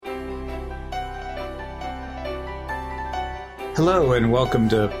Hello and welcome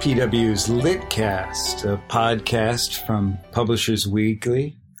to PW's Litcast, a podcast from Publishers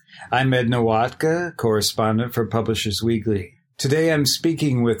Weekly. I'm Ed Nowatka, correspondent for Publishers Weekly. Today I'm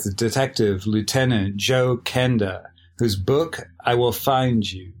speaking with Detective Lieutenant Joe Kenda, whose book, I Will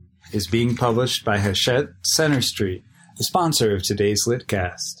Find You, is being published by Hachette Center Street, the sponsor of today's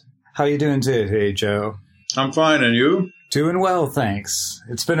Litcast. How are you doing today, Joe? I'm fine, and you? Doing well, thanks.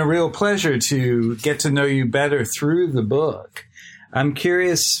 It's been a real pleasure to get to know you better through the book. I'm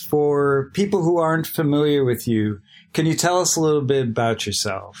curious, for people who aren't familiar with you, can you tell us a little bit about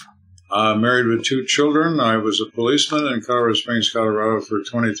yourself? Married with 2 children. I was a policeman in Colorado Springs, Colorado for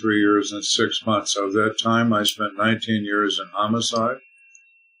 23 years and 6 months. Of that time, I spent 19 years in homicide.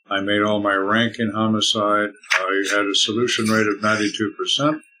 I made all my rank in homicide. I had a solution rate of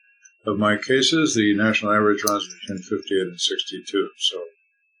 92%. Of my cases, the national average runs between 58 and 62, so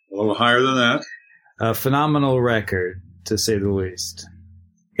a little higher than that. A phenomenal record, to say the least.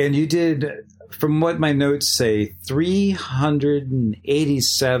 And you did, from what my notes say,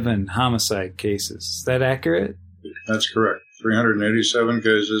 387 homicide cases. Is that accurate? That's correct. 387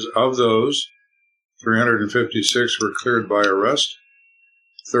 cases. Of those, 356 were cleared by arrest.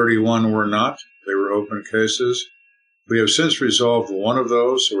 31 were not. They were open cases. We have since resolved one of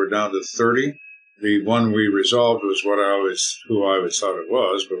those, so we're down to 30. The one we resolved was who I always thought it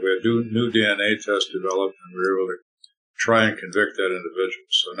was, but we had new DNA tests developed, and we were able to try and convict that individual.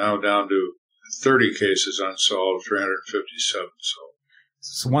 So now down to 30 cases unsolved, 357 solved.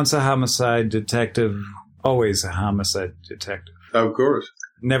 So once a homicide detective, always a homicide detective. Of course.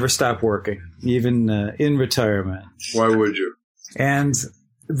 Never stop working, even in retirement. Why would you? And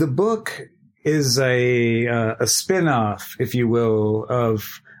the book is a spin-off, if you will, of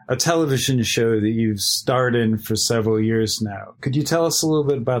a television show that you've starred in for several years now. Could you tell us a little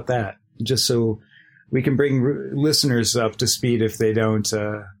bit about that, just so we can bring listeners up to speed if they don't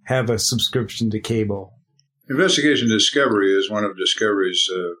have a subscription to cable? Investigation Discovery is one of Discovery's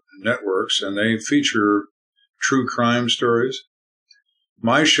networks, and they feature true crime stories.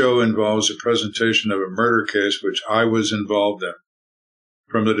 My show involves a presentation of a murder case which I was involved in,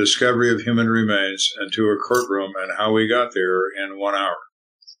 from the discovery of human remains and to a courtroom and how we got there in 1 hour,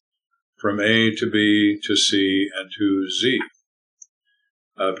 from A to B to C and to Z.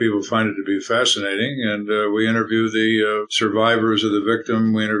 People find it to be fascinating, and we interview the survivors of the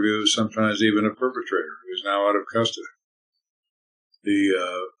victim. We interview sometimes even a perpetrator who's now out of custody. The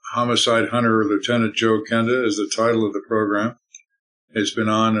Homicide Hunter, Lieutenant Joe Kenda, is the title of the program. It's been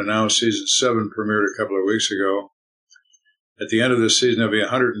on, and now season 7 premiered a couple of weeks ago. At the end of this season, there'll be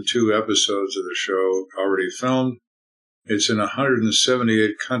 102 episodes of the show already filmed. It's in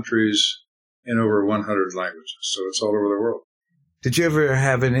 178 countries in over 100 languages, so it's all over the world. Did you ever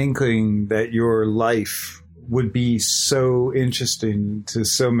have an inkling that your life would be so interesting to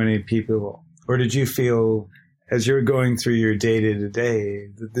so many people? Or did you feel, as you're going through your day-to-day,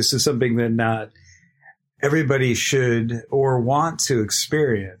 that this is something that not everybody should or want to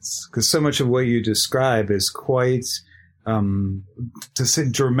experience? Because so much of what you describe is quite to say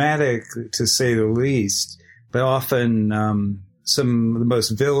dramatic, to say the least, but often some of the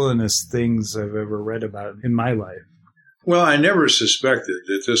most villainous things I've ever read about in my life. Well, I never suspected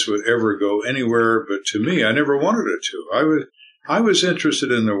that this would ever go anywhere, but to me, I never wanted it to. I was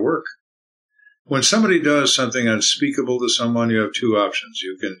interested in the work. When somebody does something unspeakable to someone, you have 2 options.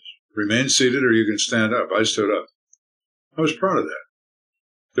 You can remain seated or you can stand up. I stood up. I was proud of that.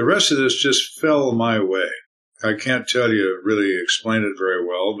 The rest of this just fell my way. I can't tell you, really explain it very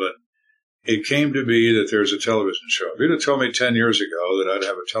well, but it came to be that there's a television show. If you'd have told me 10 years ago that I'd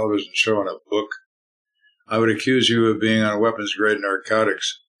have a television show and a book, I would accuse you of being on weapons-grade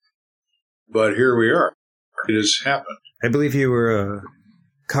narcotics. But here we are. It has happened. I believe you were a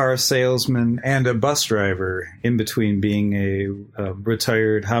car salesman and a bus driver in between being a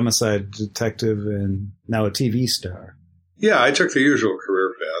retired homicide detective and now a TV star. Yeah, I took the usual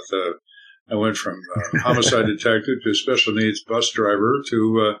career path. I went from homicide detective to special needs bus driver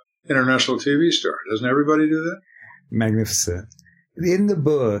to international TV star. Doesn't everybody do that? Magnificent. In the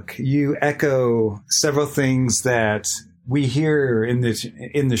book, you echo several things that we hear in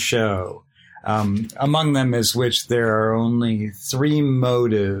the show. Among them is which there are only 3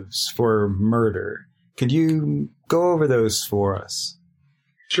 motives for murder. Could you go over those for us?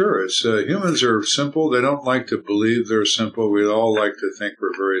 Sure. It's humans are simple. They don't like to believe they're simple. We all like to think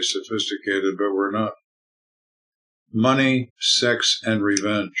we're very sophisticated, but we're not. Money, sex, and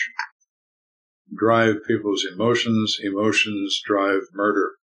revenge drive people's emotions. Emotions drive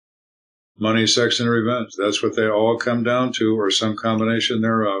murder. Money, sex, and revenge. That's what they all come down to, or some combination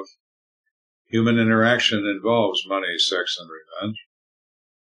thereof. Human interaction involves money, sex, and revenge.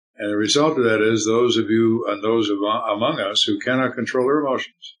 And the result of that is those of you and those among us who cannot control their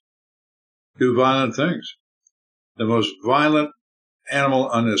emotions do violent things. The most violent animal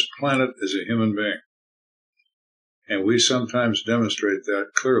on this planet is a human being. And we sometimes demonstrate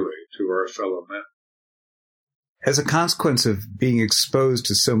that clearly to our fellow men. As a consequence of being exposed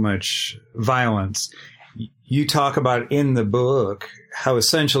to so much violence, you talk about in the book how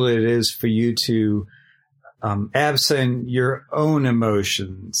essential it is for you to absent your own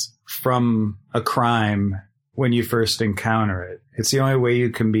emotions from a crime when you first encounter it. It's the only way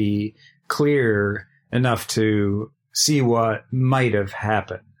you can be clear enough to see what might have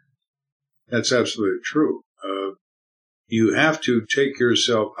happened. That's absolutely true. You have to take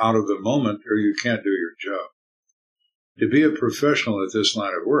yourself out of the moment or you can't do your job. To be a professional at this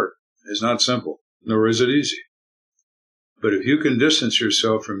line of work is not simple, nor is it easy. But if you can distance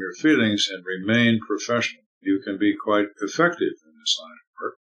yourself from your feelings and remain professional, you can be quite effective in this line of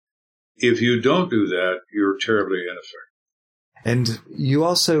work. If you don't do that, you're terribly ineffective. And you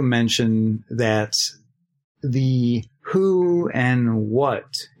also mention that the who and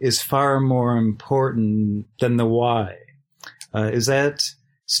what is far more important than the why. Is that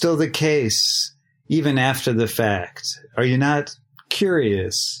still the case even after the fact? Are you not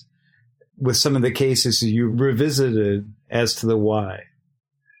curious with some of the cases you revisited as to the why?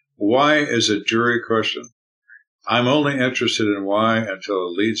 Why is a jury question. I'm only interested in why until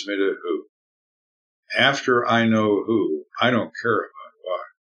it leads me to who. After I know who, I don't care about why.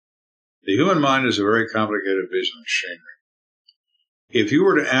 The human mind is a very complicated piece of machinery. If you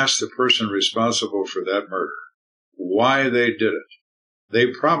were to ask the person responsible for that murder why they did it, they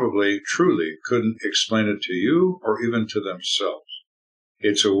probably truly couldn't explain it to you or even to themselves.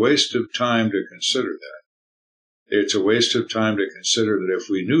 It's a waste of time to consider that. It's a waste of time to consider that if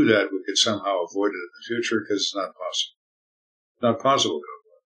we knew that, we could somehow avoid it in the future because it's not possible. It's not possible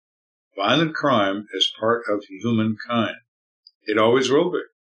to avoid. Violent crime is part of humankind. It always will be.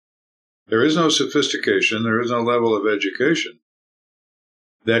 There is no sophistication, there is no level of education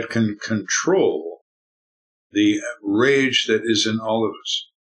that can control the rage that is in all of us.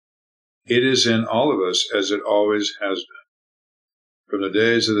 It is in all of us as it always has been, from the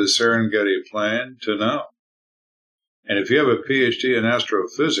days of the Serengeti Plain to now. And if you have a PhD in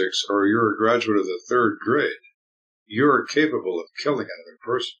astrophysics or you're a graduate of the third grade, you're capable of killing another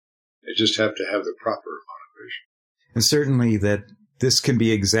person. You just have to have the proper motivation. And certainly that this can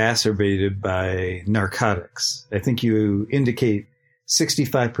be exacerbated by narcotics. I think you indicate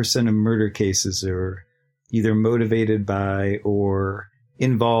 65% of murder cases are either motivated by or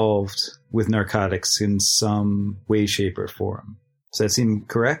involved with narcotics in some way, shape, or form. Does that seem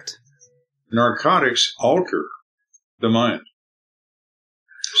correct? Narcotics alter the mind.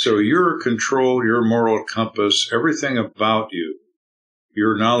 So your control, your moral compass, everything about you,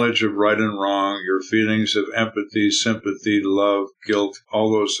 your knowledge of right and wrong, your feelings of empathy, sympathy, love, guilt, all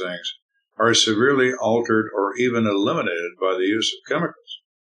those things are severely altered or even eliminated by the use of chemicals.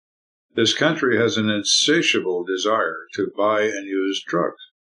 This country has an insatiable desire to buy and use drugs.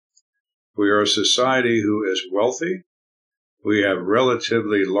 We are a society who is wealthy. We have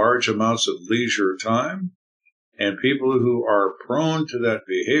relatively large amounts of leisure time, and people who are prone to that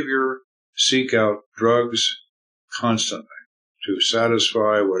behavior seek out drugs constantly to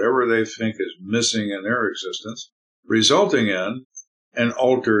satisfy whatever they think is missing in their existence, resulting in an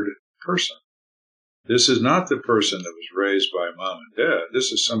altered person. This is not the person that was raised by mom and dad.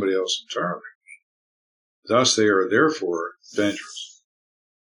 This is somebody else entirely. Thus, they are therefore dangerous.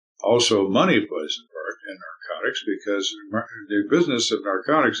 Also, money plays a part in narcotics because the business of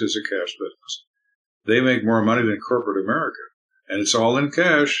narcotics is a cash business. They make more money than corporate America, and it's all in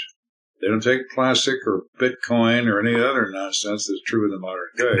cash. They don't take plastic or Bitcoin or any other nonsense that's true in the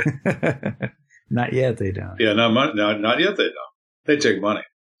modern day. Not yet, they don't. Yeah, not yet they don't. They take money.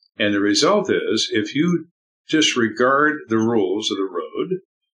 And the result is, if you disregard the rules of the road,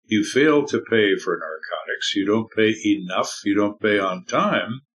 you fail to pay for narcotics, you don't pay enough, you don't pay on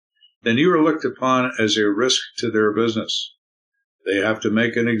time, then you are looked upon as a risk to their business. They have to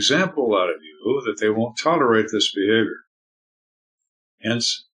make an example out of you that they won't tolerate this behavior.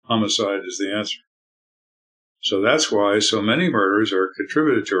 Hence, homicide is the answer. So that's why so many murders are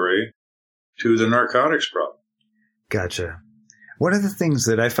contributory to the narcotics problem. Gotcha. One of the things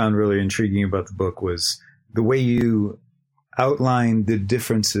that I found really intriguing about the book was the way you outlined the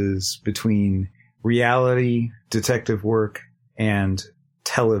differences between reality detective work and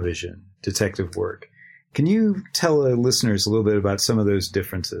television detective work. Can you tell the listeners a little bit about some of those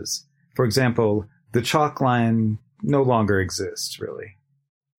differences? For example, the chalk line no longer exists, really.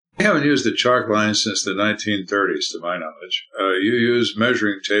 haven't used the chalk line since the 1930s, to my knowledge. You use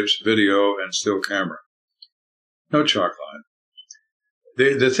measuring tapes, video, and still camera. No chalk line.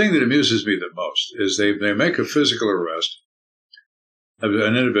 The thing that amuses me the most is they make a physical arrest of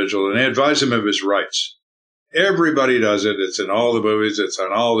an individual, and they advise him of his rights. Everybody does it. It's in all the movies. It's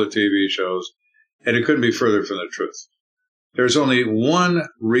on all the TV shows. And it couldn't be further from the truth. There's only one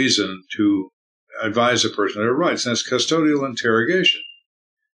reason to advise a person of their rights, and that's custodial interrogation.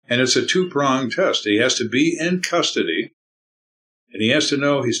 And it's a two-pronged test. He has to be in custody, and he has to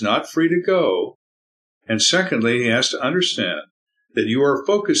know he's not free to go. And secondly, he has to understand that you are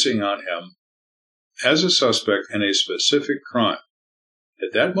focusing on him as a suspect in a specific crime.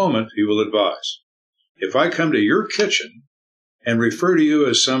 At that moment, he will advise. If I come to your kitchen and refer to you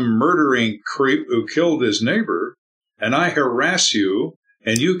as some murdering creep who killed his neighbor, and I harass you,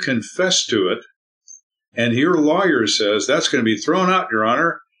 and you confess to it, and your lawyer says that's going to be thrown out, Your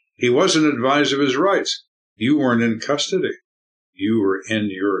Honor, he wasn't advised of his rights. You weren't in custody. You were in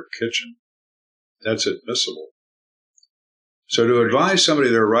your kitchen. That's admissible. So to advise somebody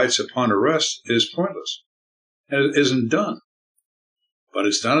of their rights upon arrest is pointless. And it isn't done. But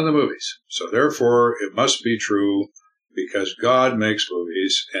it's done in the movies. So therefore, it must be true because God makes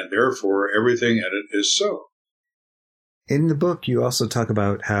movies, and therefore everything in it is so. In the book, you also talk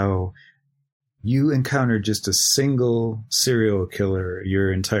about how you encountered just a single serial killer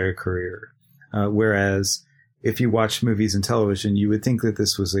your entire career, whereas if you watch movies and television, you would think that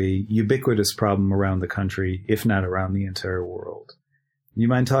this was a ubiquitous problem around the country, if not around the entire world. You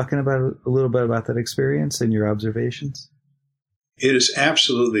mind talking about a little bit about that experience and your observations? It is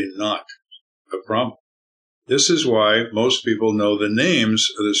absolutely not a problem. This is why most people know the names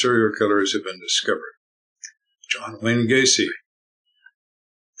of the serial killers have been discovered. John Wayne Gacy,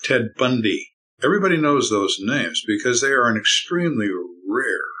 Ted Bundy. Everybody knows those names because they are an extremely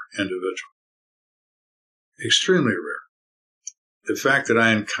rare individual. Extremely rare. The fact that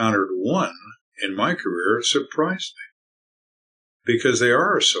I encountered one in my career surprised me because they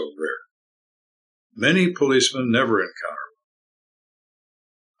are so rare. Many policemen never encounter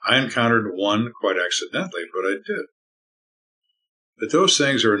one. I encountered one quite accidentally, but I did. But those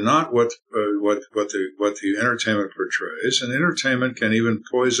things are not what the entertainment portrays, and entertainment can even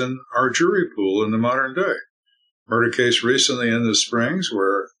poison our jury pool in the modern day. Murder case recently in the Springs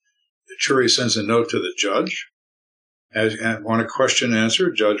where the jury sends a note to the judge and want a question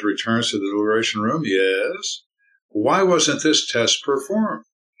answered. Judge returns to the deliberation room. Yes. Why wasn't this test performed?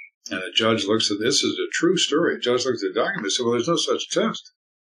 And the judge looks at this as a true story. The judge looks at the document and says, well, there's no such test.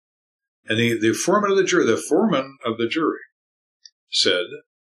 And the foreman of the jury said,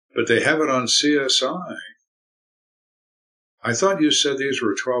 but they have it on CSI. I thought you said these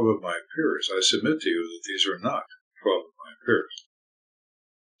were 12 of my peers. I submit to you that these are not 12 of my peers.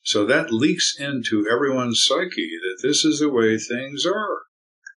 So that leaks into everyone's psyche that this is the way things are.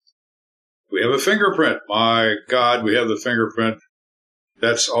 We have a fingerprint. My God, we have the fingerprint.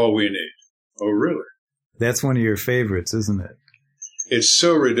 That's all we need. Oh, really? That's one of your favorites, isn't it? It's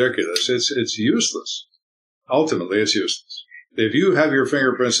so ridiculous. It's useless. Ultimately, it's useless. If you have your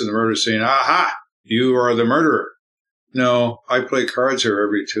fingerprints in the murder scene, aha, you are the murderer. No, I play cards here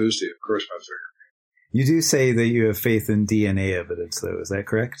every Tuesday. Of course, my fingerprint. You do say that you have faith in DNA evidence, though. Is that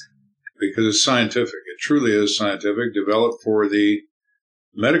correct? Because it's scientific. It truly is scientific, developed for the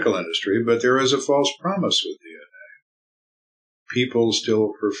medical industry, but there is a false promise with DNA. People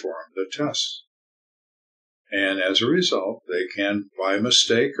still perform the tests. And as a result, they can, by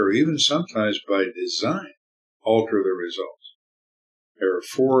mistake or even sometimes by design, alter the results. There are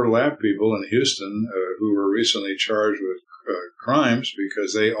 4 lab people in Houston who were recently charged with crimes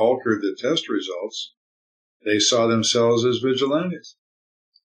because they altered the test results. They saw themselves as vigilantes.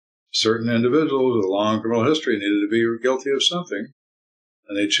 Certain individuals with a long criminal history needed to be guilty of something,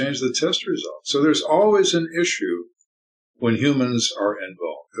 and they changed the test results. So there's always an issue when humans are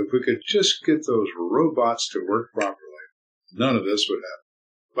involved. If we could just get those robots to work properly, none of this would happen.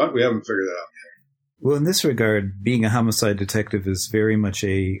 But we haven't figured that out yet. Well, in this regard, being a homicide detective is very much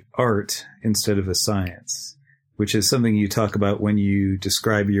a art instead of a science, which is something you talk about when you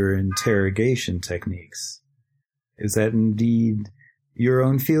describe your interrogation techniques. Is that indeed your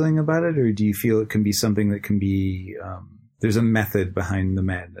own feeling about it, or do you feel it can be something that can be, there's a method behind the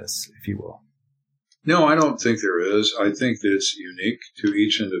madness, if you will? No, I don't think there is. I think that it's unique to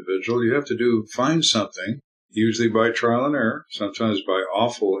each individual. You have to find something, usually by trial and error, sometimes by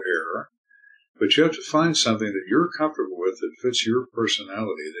awful error. But you have to find something that you're comfortable with that fits your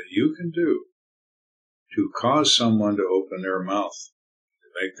personality that you can do to cause someone to open their mouth,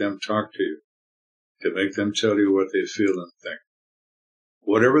 to make them talk to you, to make them tell you what they feel and think.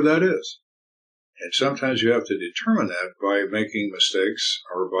 whatever that is. And sometimes you have to determine that by making mistakes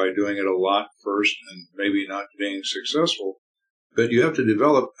or by doing it a lot first and maybe not being successful. But you have to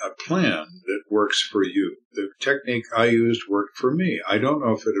develop a plan that works for you. The technique I used worked for me. I don't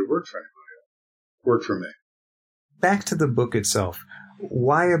know if it had worked for anybody else. It worked for me. Back to the book itself.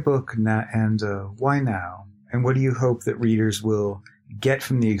 Why a book now, and why now? And what do you hope that readers will get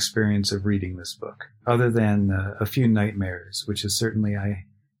from the experience of reading this book, other than a few nightmares, which is certainly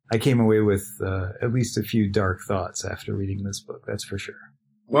I came away with at least a few dark thoughts after reading this book, that's for sure.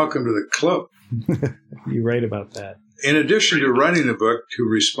 Welcome to the club. You're right about that. In addition to writing the book to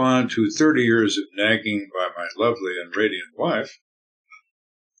respond to 30 years of nagging by my lovely and radiant wife,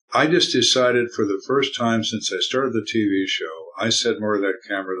 I just decided for the first time since I started the TV show, I said more to that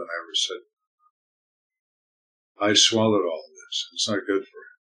camera than I ever said. I swallowed all of this. It's not good for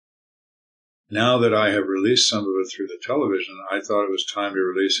you. Now that I have released some of it through the television, I thought it was time to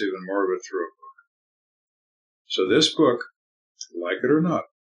release even more of it through a book. So this book, like it or not,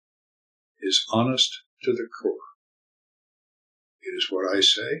 is honest to the core. It is what I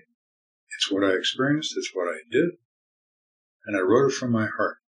say. It's what I experienced. It's what I did. And I wrote it from my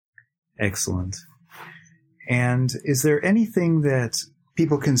heart. Excellent. And is there anything that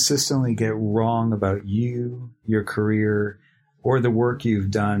people consistently get wrong about you, your career, or the work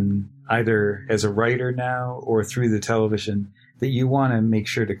you've done, either as a writer now or through the television, that you want to make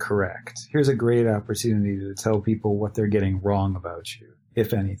sure to correct? Here's a great opportunity to tell people what they're getting wrong about you,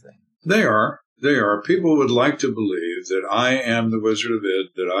 if anything. They are. People would like to believe that I am the Wizard of Id,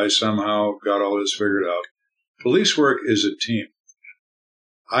 that I somehow got all this figured out. Police work is a team.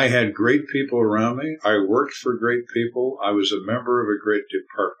 I had great people around me. I worked for great people. I was a member of a great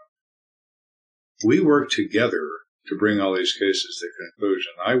department. We worked together to bring all these cases to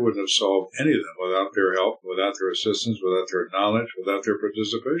conclusion. I wouldn't have solved any of them without their help, without their assistance, without their knowledge, without their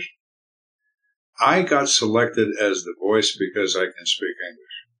participation. I got selected as the voice because I can speak English.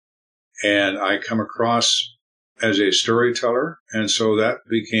 And I come across as a storyteller, and so that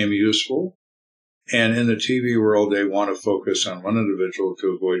became useful. And in the TV world, they want to focus on one individual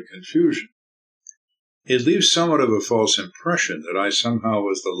to avoid confusion. It leaves somewhat of a false impression that I somehow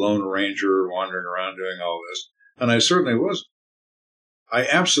was the Lone Ranger wandering around doing all this, and I certainly wasn't. I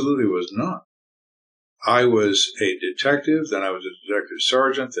absolutely was not. I was a detective, then I was a detective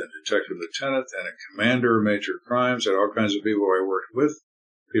sergeant, then detective lieutenant, then a commander of major crimes, and all kinds of people I worked with,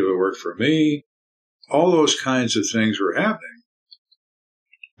 people who worked for me. All those kinds of things were happening.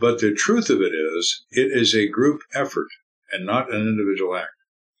 But the truth of it is a group effort and not an individual act.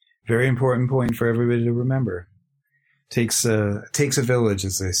 Very important point for everybody to remember. Takes a village,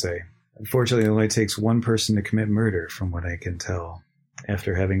 as they say. Unfortunately, it only takes one person to commit murder, from what I can tell,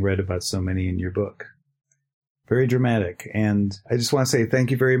 after having read about so many in your book. Very dramatic. And I just want to say thank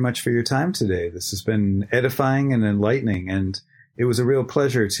you very much for your time today. This has been edifying and enlightening, and it was a real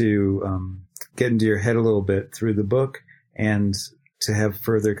pleasure to get into your head a little bit through the book and to have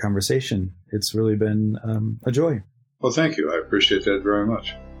further conversation. It's really been a joy. Well, thank you. I appreciate that very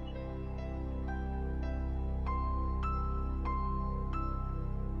much.